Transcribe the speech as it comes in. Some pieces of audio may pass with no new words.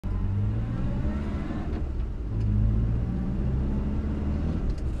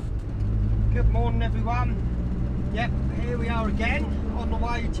Morning everyone. Yep, here we are again on the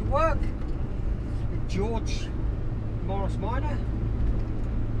way to work with George Morris Minor,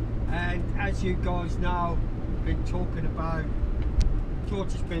 and as you guys know, been talking about,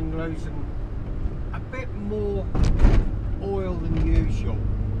 George has been losing a bit more oil than usual.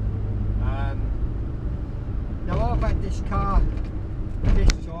 Now I've had this car this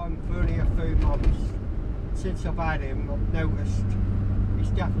time for only a few months. Since I've had him, I've noticed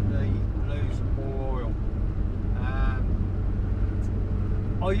he's definitely losing more oil.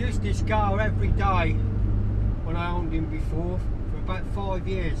 I used this car every day when I owned him before for about 5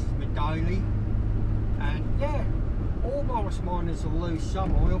 years as my daily, and yeah, all Morris Minors will lose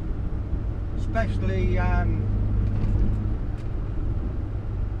some oil, especially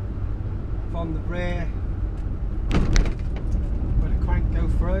from the rear where the crank go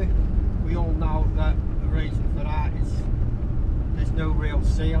through. We all know that the reason for that is there's no real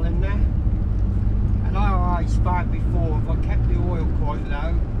seal in there, and I always found before, if I kept the oil quite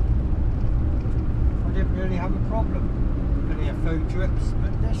low, I didn't really have a problem. Only a few drips,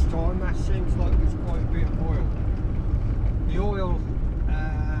 but this time that seems like there's quite a bit of oil. The oil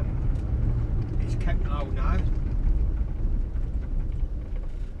is kept low now.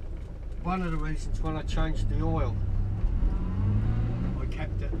 One of the reasons when I changed the oil, I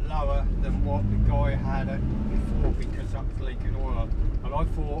kept it lower than what the guy had it before, because that was leaking oil, and I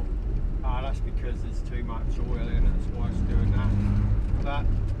thought, that's because there's too much oil in it, that's why it's doing that. But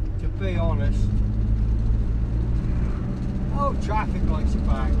to be honest, oh, traffic lights are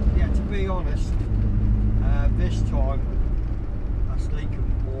back. Yeah, to be honest, this time that's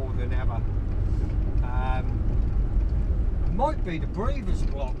leaking more than ever. It might be the breather's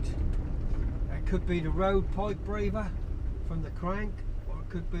blocked. It could be the road pipe breather from the crank, or it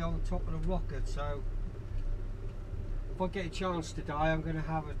could be on the top of the rocket. So if I get a chance today, I'm going to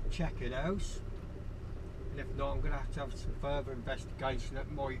have a check of those, and if not, I'm going to have some further investigation. It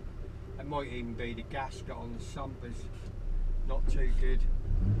might even be the gasket on the sump is not too good.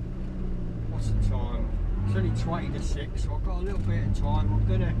 What's the time? It's only 20 to 6, so I've got a little bit of time. I'm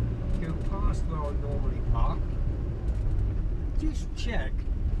going to go past where I normally park, just check.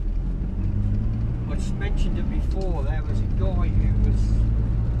 I just mentioned it before, there was a guy who was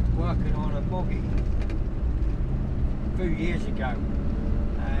working on a boggy a few years ago,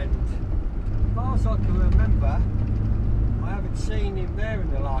 and as far as I can remember, I haven't seen him there in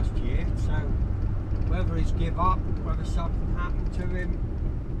the last year. So whether he's give up, whether something happened to him,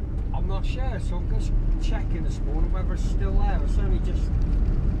 I'm not sure. So I'm just checking this morning whether it's still there. It's only just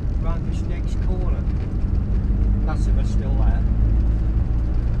around this next corner. That's if it's still there.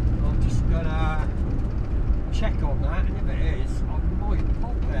 I'm just gonna check on that, and if it is, I might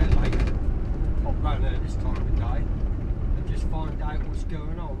pop there later, pop round there this time of day, and just find out what's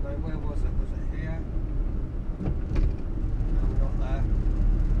going on. Now, where was it? Was it here? No, not there.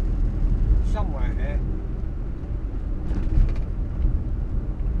 Somewhere here. Not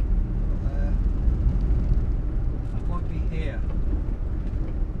there. That might be here.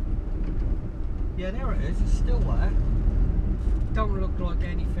 Yeah, there it is. It's still there. Don't look like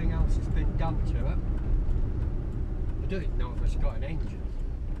anything else has been done to it. I don't even know if it's got an engine.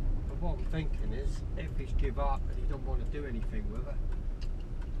 But what I'm thinking is, if he's give up and he don't want to do anything with it,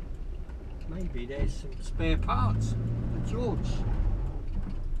 maybe there's some spare parts for George,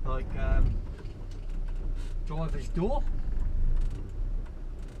 like driver's door.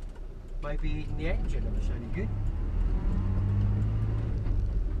 Maybe even the engine if it's any good.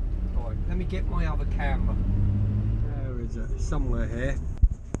 Right, let me get my other camera. Where is it? Somewhere here.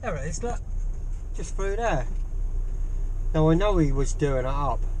 There it is, look. Just through there. Now I know he was doing it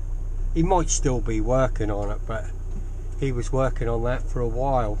up. He might still be working on it, but he was working on that for a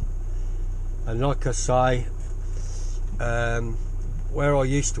while. And like I say, where I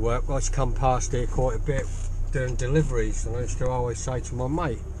used to work, I used to come past here quite a bit doing deliveries, and I used to always say to my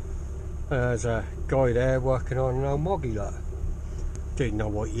mate, there's a guy there working on an old moggy lot. Didn't know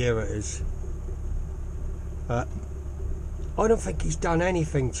what year it is, but I don't think he's done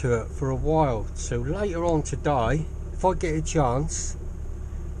anything to it for a while. So later on today, if I get a chance,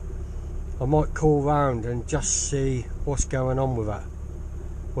 I might call round and just see what's going on with it,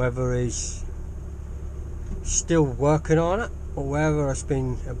 whether he's still working on it or whether it's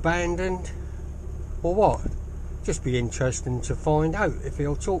been abandoned or what. Just be interesting to find out if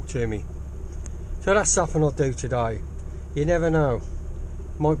he'll talk to me. So that's something I'll do today. You never know,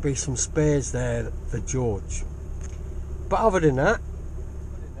 might be some spares there for George. But other than that,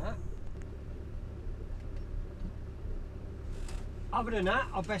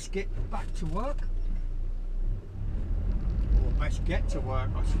 I best get back to work. Or best get to work,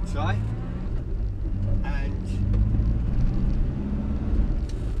 I should say. and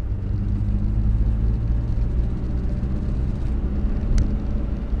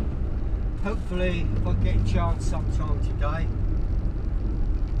hopefully if I get a chance sometime today,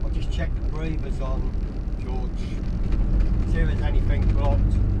 I'll just check the breathers on George, see if there's anything blocked.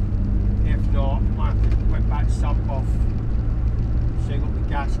 If not, I have to put back sump off, see what the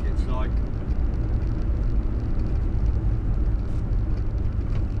gasket's like.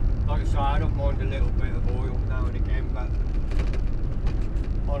 Like I say, I don't mind a little bit of oil now and again, but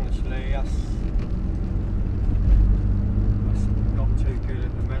honestly, that's not too good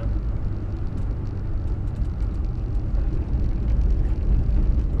at the minute.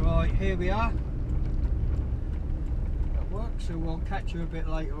 Right, here we are. That works, so we'll catch you a bit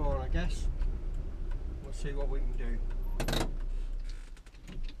later on, I guess. We'll see what we can do.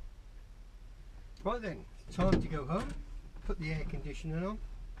 Right then, time to go home. Put the air conditioning on.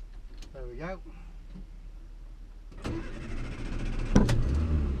 There we go.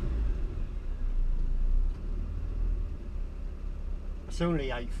 It's only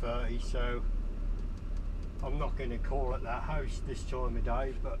 8:30, so I'm not going to call at that house this time of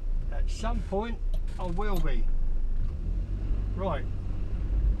day, but at some point I will be. Right,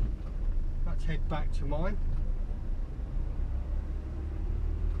 let's head back to mine.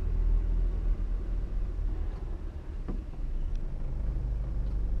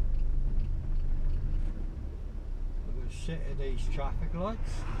 Sit at these traffic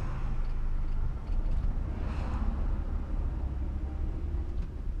lights.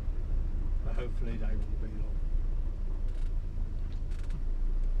 But hopefully they won't be long.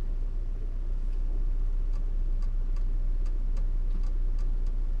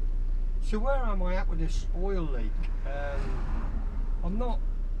 So where am I at with this oil leak? I'm not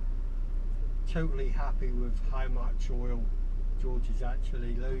totally happy with how much oil George is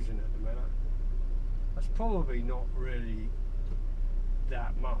actually losing at the minute. That's probably not really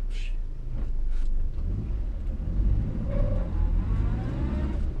that much.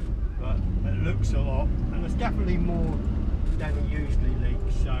 But it looks a lot, and it's definitely more than it usually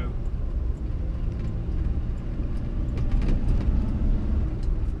leaks, so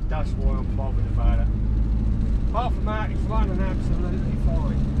that's why I'm bothered about it. Apart from that, it's running absolutely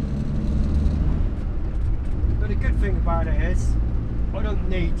fine. But the good thing about it is, I don't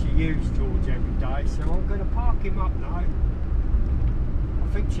need to use George every day, so I'm going to park him up now.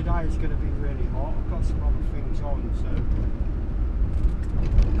 I think today is going to be really hot. I've got some other things on, so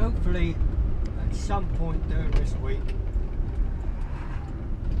hopefully at some point during this week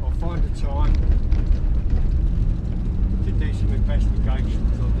I'll find a time to do some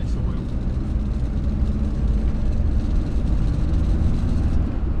investigations on this oil.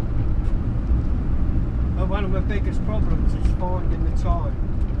 But one of my biggest problems is finding the time.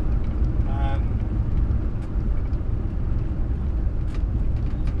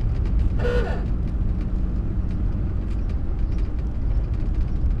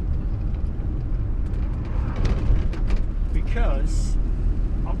 Because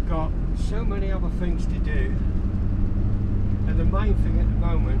I've got so many other things to do, and the main thing at the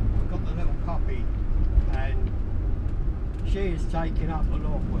moment, I've got the little puppy, and she is taking up a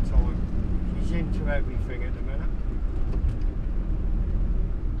lot of my time. She's into everything at the minute.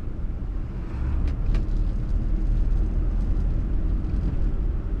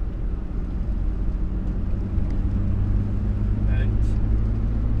 And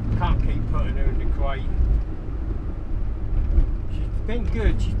can't keep putting her in the crate. She's been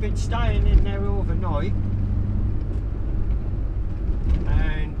good, she's been staying in there overnight.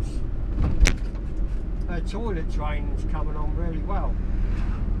 And her toilet training's coming on really well.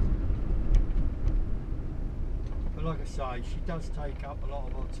 But like I say, she does take up a lot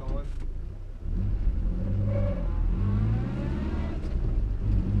of our time.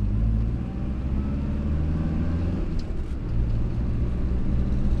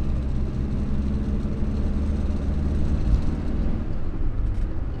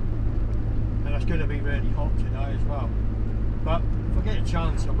 And it's going to be really hot today as well. But if I get a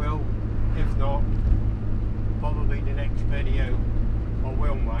chance I will. If not, probably the next video I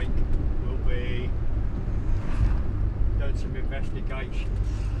will make will be doing some investigations.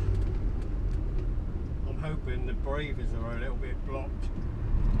 I'm hoping the breathers are a little bit blocked,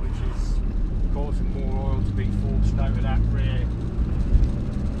 which is causing more oil to be forced over that rear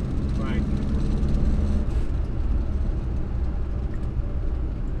crank.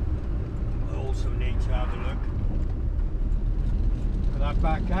 I also need to have a look. That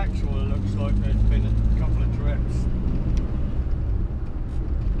back axle looks like there's been a couple of trips.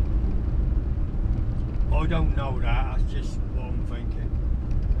 I don't know that, that's just what I'm thinking.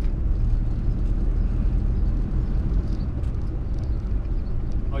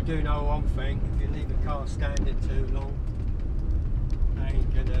 I do know one thing, if you leave a car standing too long, that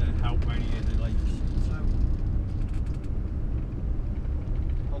ain't gonna help any of the leaks. So,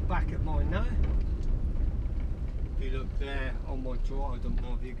 I'm back at mine now. If you look there on my drawer, I don't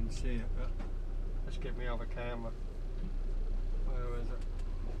know if you can see it, but let's get my other camera. Where is it?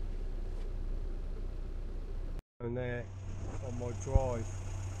 And there on my drive,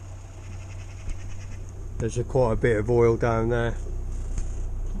 there's quite a bit of oil down there.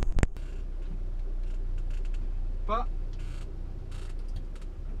 But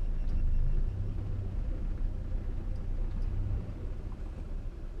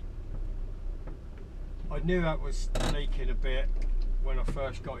I knew that was leaking a bit when I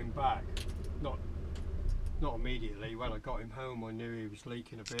first got him back. Not immediately. When I got him home, I knew he was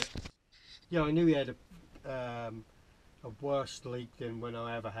leaking a bit. Yeah, I knew he had a worse leak than when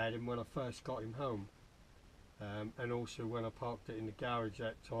I ever had him when I first got him home. And also when I parked it in the garage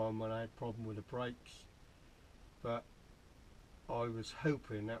that time when I had a problem with the brakes. But I was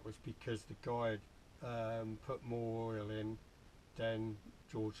hoping that was because the guy had put more oil in than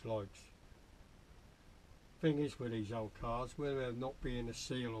George likes. Thing is with these old cars, with there not being a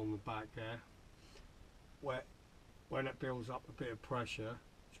seal on the back there, when it builds up a bit of pressure,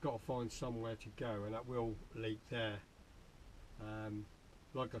 it's got to find somewhere to go, and that will leak there.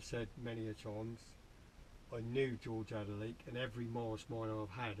 Like I've said many a times, I knew George had a leak, and every Morris Minor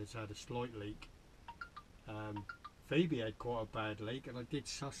I've had has had a slight leak. Phoebe had quite a bad leak, and I did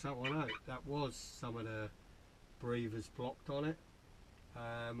suss that one out. That was some of the breathers blocked on it.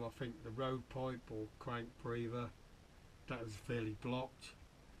 I think the road pipe or crank breather, that was fairly blocked,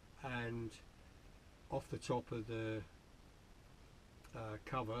 and off the top of the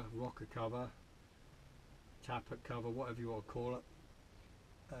cover, rocker cover, tappet cover, whatever you want to call it,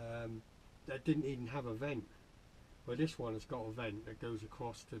 that didn't even have a vent. Well, this one has got a vent that goes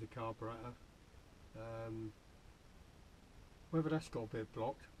across to the carburetor. Whether that's got a bit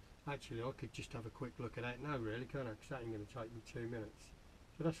blocked, actually I could just have a quick look at that now really, can't I? Because that ain't going to take me 2 minutes.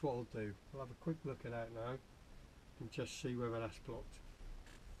 So that's what I'll do. I'll have a quick look at that now and just see whether that's blocked.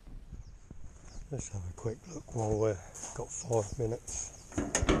 Let's have a quick look while we've got 5 minutes.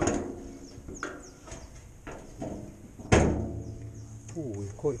 Oh,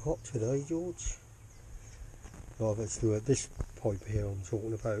 we're quite hot today, George. Right, let's do it. This pipe here I'm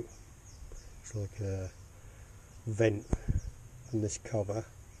talking about, it's like a vent on this cover,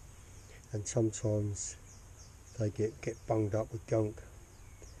 and sometimes they get bunged up with gunk.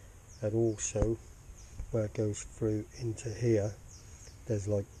 And also where it goes through into here, there's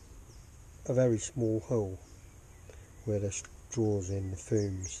like a very small hole where this draws in the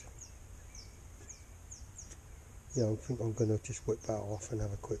fumes. Yeah, I think I'm going to just whip that off and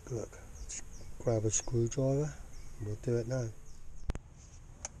have a quick look. Just grab a screwdriver and we'll do it now.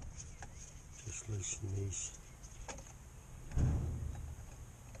 Just loosen these.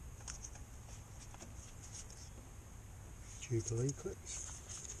 Jubilee clips.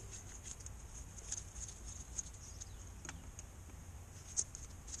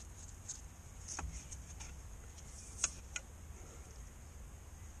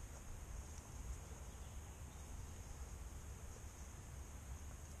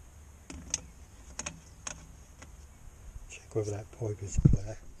 Check whether that pipe is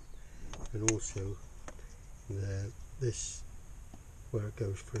clear, and also this where it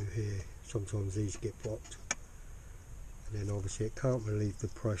goes through here, sometimes these get blocked, and then obviously it can't relieve the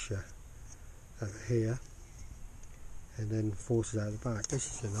pressure out here and then forces out the back.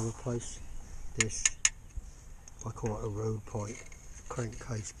 This is another place. This, I call it a road pipe,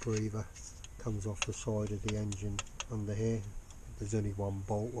 crankcase breather, comes off the side of the engine under here. There's only one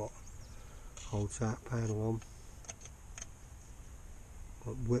bolt what holds that panel on.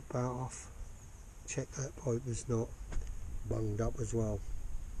 But whip that off, check that pipe is not bunged up as well.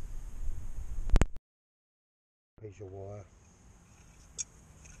 Here's your wire,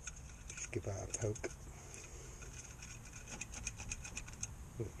 just give that a poke,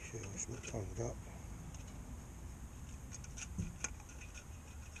 make sure it's not bunged up.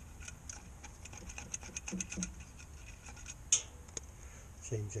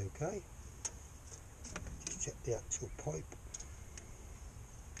 Seems okay. Just check the actual pipe.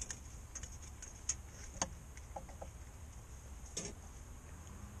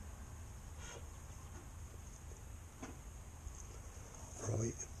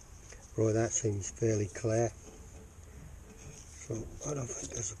 Right, that seems fairly clear, so I don't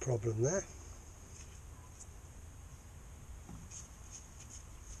think there's a problem there.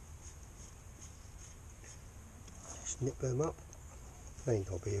 Just nip them up, they ain't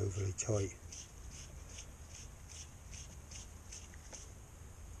got to be overly tight.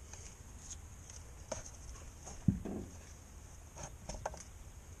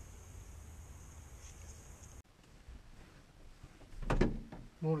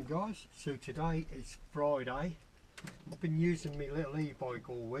 Morning guys, so today is Friday. I've been using my little e-bike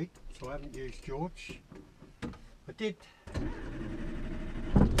all week, so I haven't used George. I did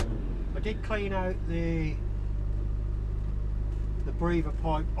clean out the breather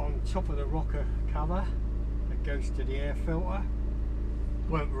pipe on top of the rocker cover that goes to the air filter.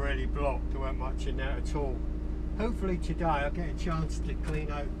 Weren't really blocked, there weren't much in there at all. Hopefully today I'll get a chance to clean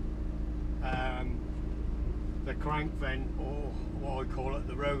out the crank vent, or what I call it,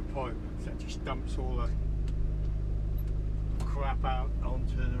 the road pipe, that just dumps all the crap out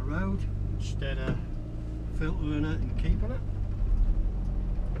onto the road instead of filtering it and keeping it.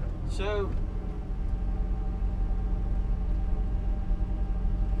 So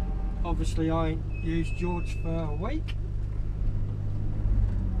obviously I ain't used George for a week.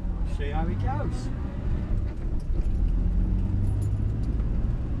 See how he goes.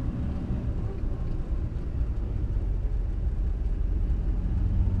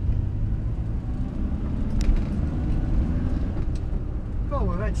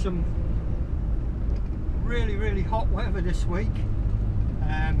 We've had some really hot weather this week.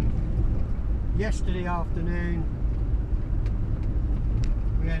 Yesterday afternoon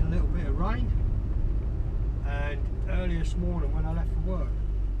we had a little bit of rain, and early this morning when I left for work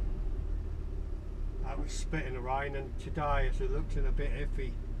I was spitting the rain, and today as it looks a bit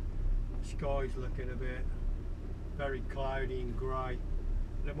iffy, the sky's looking a bit very cloudy and grey.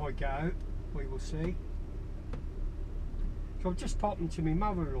 It might get out, we will see. So I've just popped into my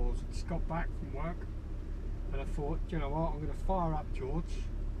mother-in-law's. I just got back from work and I thought, you know what, I'm going to fire up George,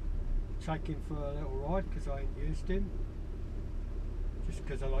 take him for a little ride because I ain't used him, just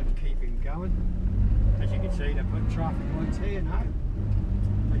because I like to keep him going. As you can see, they're putting traffic lights here now.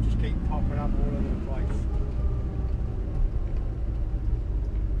 They just keep popping up all over the place.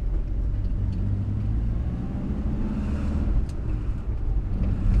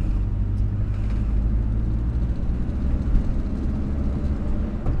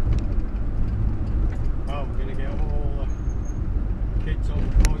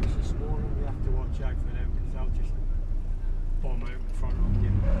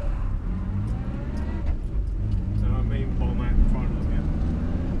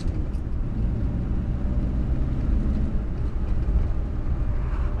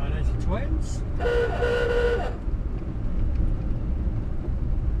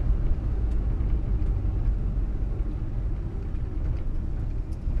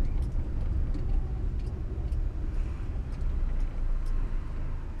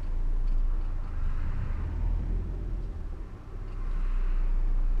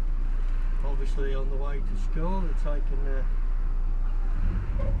 Obviously on the way to school, they're taking the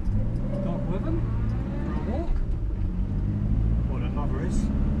dog with them for a walk. Well, the mother is.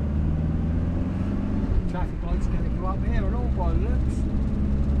 Traffic lights going to go up here and all by the looks.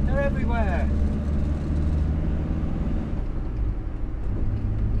 They're everywhere.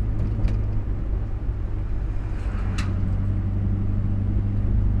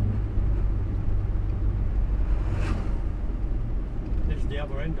 This is the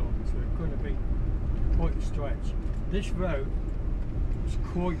other end of it, so it's going to be quite a stretch. This road is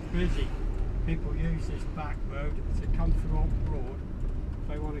quite busy. People use this back road to come through Old Broad. If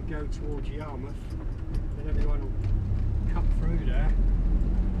they want to go towards Yarmouth, then everyone will cut through there.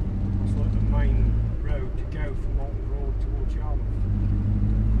 It's like the main road to go from Old Broad towards Yarmouth.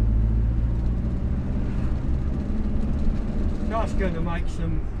 That's going to make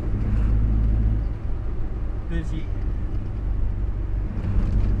some busy.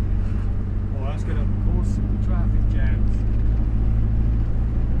 Well, that's going to cause some traffic jams.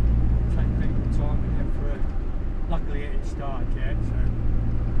 Take people time to get through. Luckily it didn't start yet, so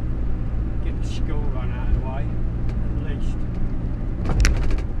get the school run out of the way. At least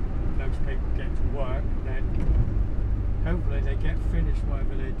those people get to work, then hopefully they get finished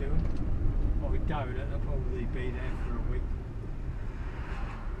whatever they're doing. I doubt it, they'll probably be there for a week.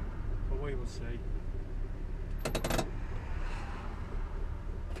 But we will see.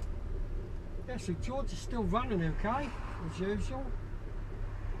 Yeah, so George is still running okay, as usual.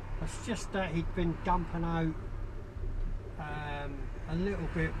 It's just that he'd been dumping out a little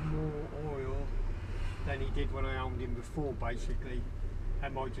bit more oil than he did when I owned him before, basically.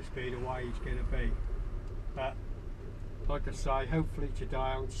 That might just be the way he's going to be. But like I say, hopefully today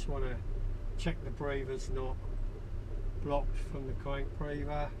I just want to check the breather's not blocked from the crank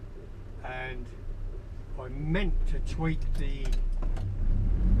breather, and I meant to tweak the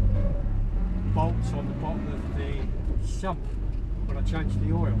bolts on the bottom of the sump when I changed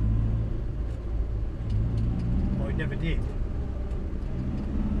the oil. I never did.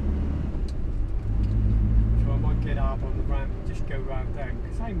 So I might get up up on the ramp and just go round down,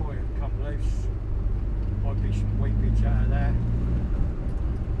 because they might have come loose. Might be some weepage out of there.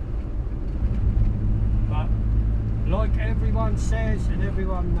 But like everyone says and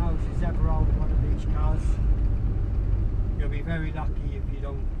everyone knows who's ever owned one of these cars, you'll be very lucky if you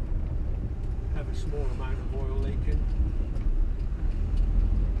don't have a small amount of oil leaking.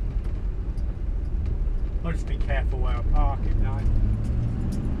 I'll just be careful where I park it now.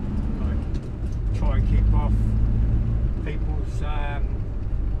 Like, try and keep off people's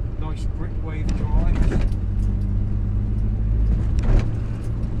nice brick wave drives.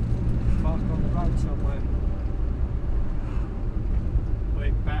 Park on the road somewhere. Or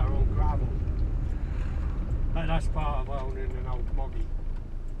even better on gravel. But that's part of owning an old moggy.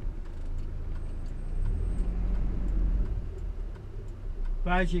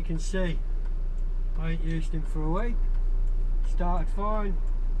 But as you can see, I ain't used him for a week. Started fine,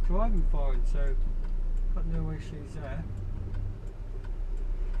 driving fine, so got no issues there.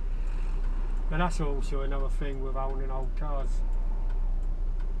 But that's also another thing with owning old cars.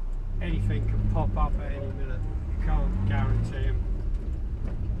 Anything can pop up at any minute. You can't guarantee them.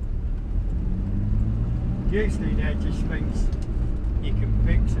 Usually they're just things you can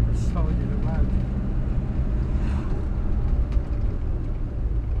fix at the side of the road.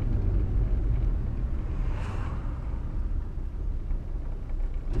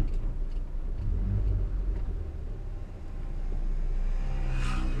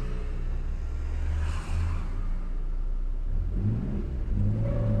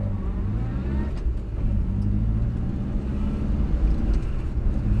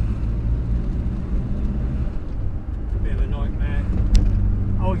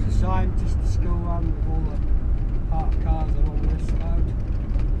 Just a school run with all the parked cars along this road.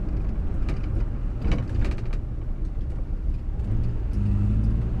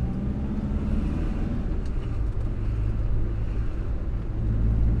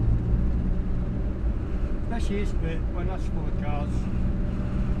 Especially this bit when that's full of cars.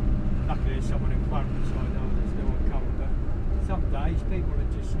 Luckily there's someone in front so I know there's no one coming, but some days people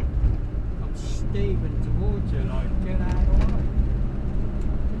are just come steaming towards you like, get out of the way.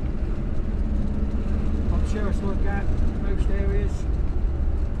 Sure it's like that in most areas.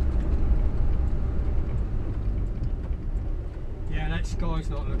 Yeah, that sky's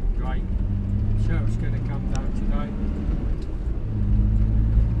not looking great. I'm sure it's going to come down today.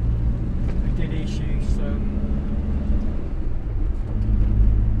 They did issue some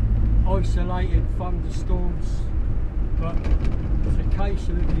isolated thunderstorms, but it's a case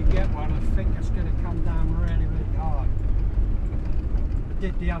of if you get one, I think it's going to come down really, really hard. I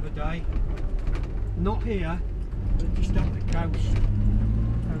did the other day. Not here, but just up the coast.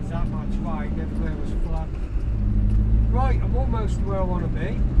 There was that much rain, everywhere was flood. Right, I'm almost where I want to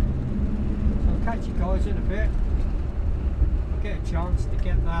be. So I'll catch you guys in a bit. I'll get a chance to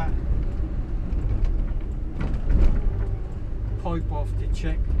get that pipe off to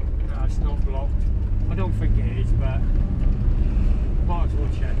check that it's not blocked. I don't think it is, but might as well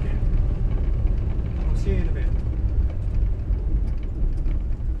check it. I'll see you in a bit.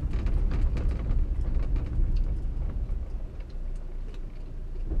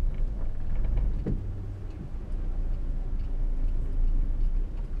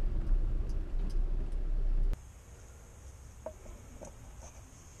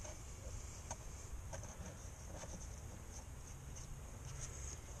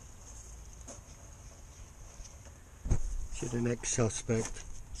 So the next suspect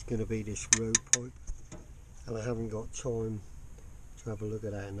is going to be this road pipe, and I haven't got time to have a look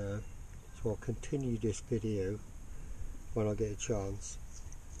at that now, so I'll continue this video when I get a chance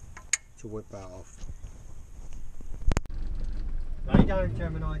to whip that off. Lay down,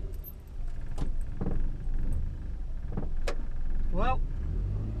 Gemini. Well,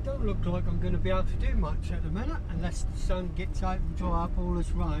 don't look like I'm going to be able to do much at the minute unless the sun gets out and dry up all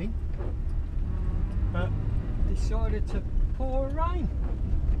this rain, but decided to pour rain,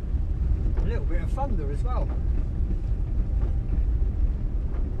 a little bit of thunder as well,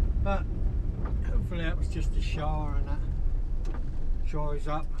 but hopefully that was just a shower and that dries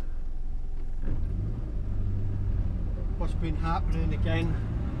up. What's been happening again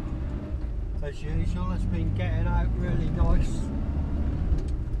as usual, it's been getting out really nice,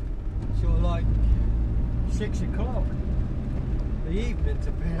 sort of like 6 o'clock. The evenings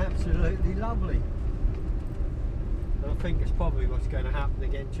have been absolutely lovely. And I think it's probably what's going to happen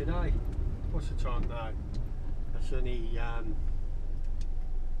again today. What's the time now? It's only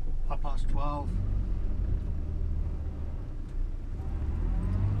 12:30.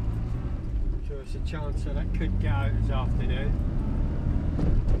 So there's a chance that it could get out this afternoon.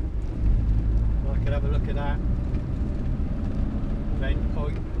 I could have a look at that vent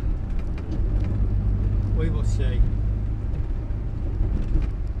pipe. We will see.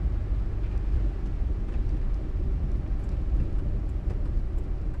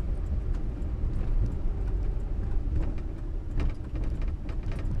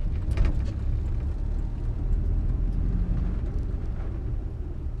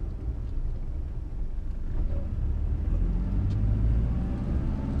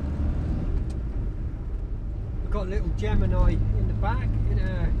 Got a little Gemini in the back in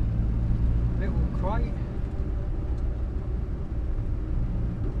a little crate.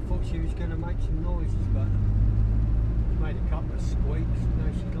 Thought she was going to make some noises, but she made a couple of squeaks. Now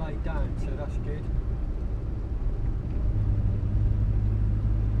she's laid down, so that's good.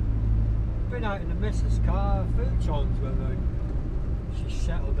 Been out in the missus' car a few times with her. She's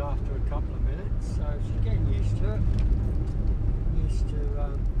settled after a couple of minutes, so she's getting used to it. Used to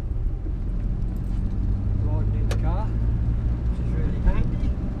riding in the car, which is really handy.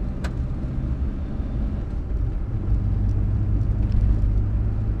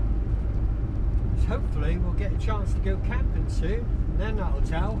 So hopefully we'll get a chance to go camping soon, and then that'll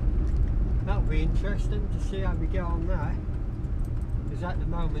tell. That'll be interesting to see how we get on there, because at the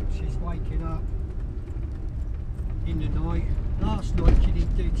moment she's waking up in the night. Last night she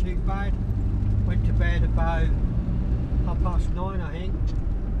didn't do too bad, went to bed about 9:30 I think.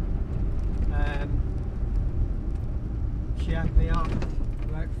 She had me up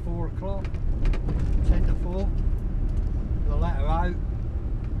about 4 o'clock, 10 to 4. I let her out and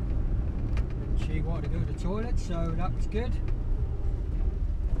she wanted to go to the toilet, so that was good.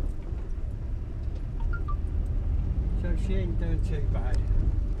 So she ain't doing too bad.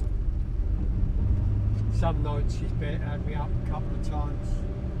 Some nights she's had me up a couple of times,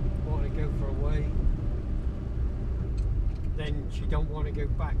 wanted to go for a wee. Then she don't want to go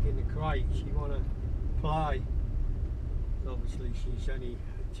back in the crate, she want to play. Obviously she's only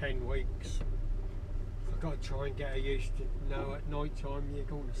 10 weeks. I've got to try and get her used to know at night time you're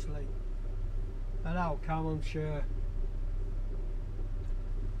going to sleep. And that'll come, I'm sure.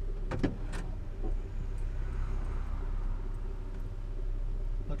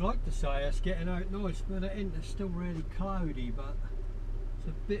 I'd like to say it's getting out nice, but it's still really cloudy, but it's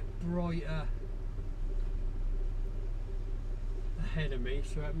a bit brighter ahead of me,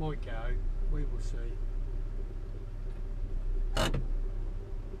 so it might get out. We will see.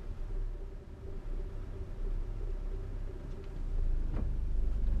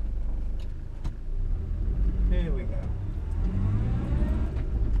 Here we go.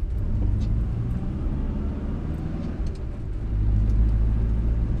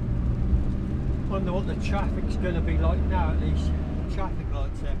 Wonder what the traffic's going to be like now, at least. Traffic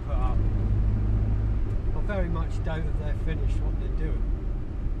lights they're put up. I very much doubt if they're finished what they're doing.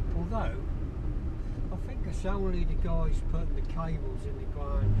 Although, I think it's only the guys putting the cables in the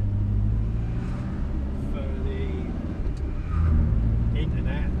ground for the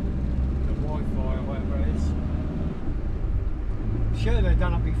internet, the Wi-Fi or whatever it is. I'm sure they've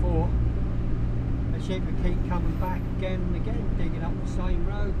done it before. They seem to keep coming back again and again, digging up the same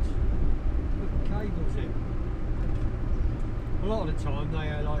roads, putting cables in. A lot of the time they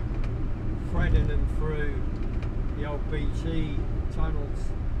are like threading them through the old BT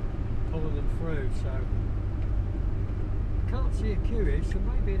tunnels, pulling them through, so can't see a queue here, so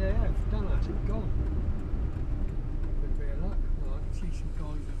maybe they have done it and gone. With a bit of luck. Well, I can see some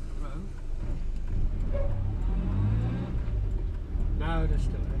guys up the road. No, they're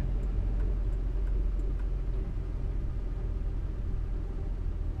still there.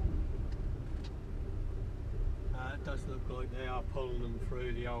 It does look like they are pulling them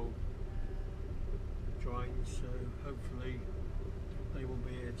through the old drains, so hopefully they won't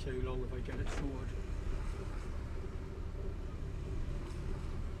be here too long if I get it sorted.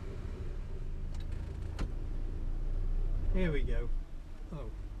 Here we go. Oh.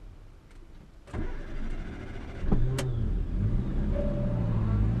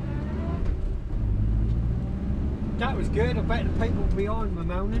 That was good. I bet the people behind were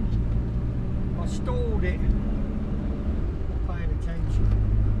moaning. I stalled it. Not paying attention.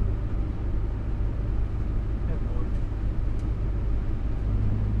 Never mind.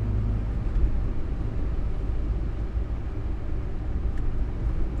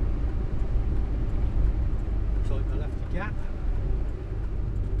 Looks like I left a gap.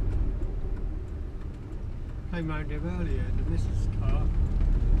 Came round here earlier in the missus' car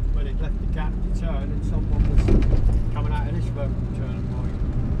when it left the gap to turn and someone was coming out of this road and turning right.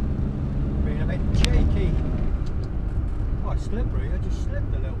 Being a bit cheeky. Quite slippery, I just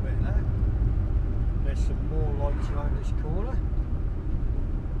slipped a little bit there. There's some more lights around this corner.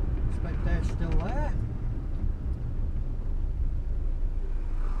 Expect they're still there.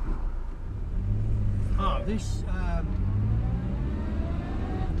 Right, this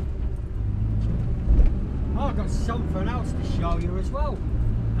I've got something else to show you as well.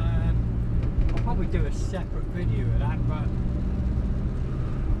 I'll probably do a separate video of that, but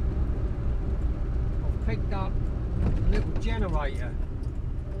I've picked up a little generator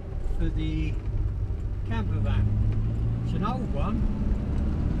for the camper van. It's an old one.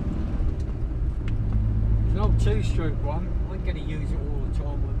 It's an old 2-stroke one. I'm going to use it all the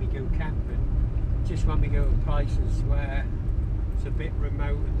time when we go camping. Just when we go to places where it's a bit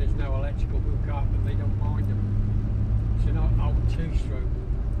remote and there's no electrical hookup and they don't mind them. It's an old 2-stroke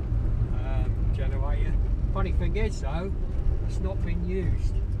generator. Funny thing is though, it's not been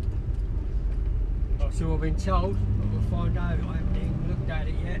used. So I've been told, but we'll find out. I haven't even looked at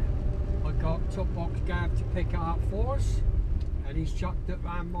it yet. I got Top Box Gav to pick it up for us, and he's chucked it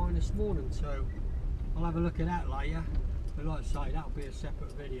round mine this morning, so I'll have a look at that later. But like I say, that'll be a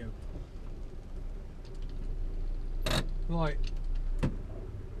separate video. Right,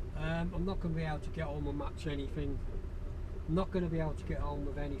 I'm not going to be able to get on with much anything. I'm not going to be able to get on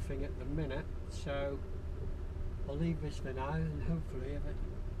with anything at the minute, so I'll leave this for now, and hopefully if it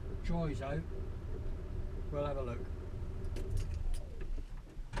dries out, we'll have a look.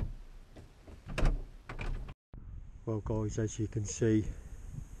 Well guys, as you can see,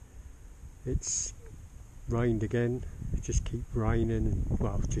 it's rained again. It just keeps raining, and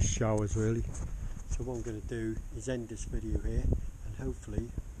well, just showers really. So what I'm going to do is end this video here, and hopefully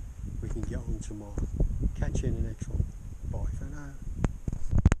we can get on tomorrow. Catch you in the next one. Bye for now.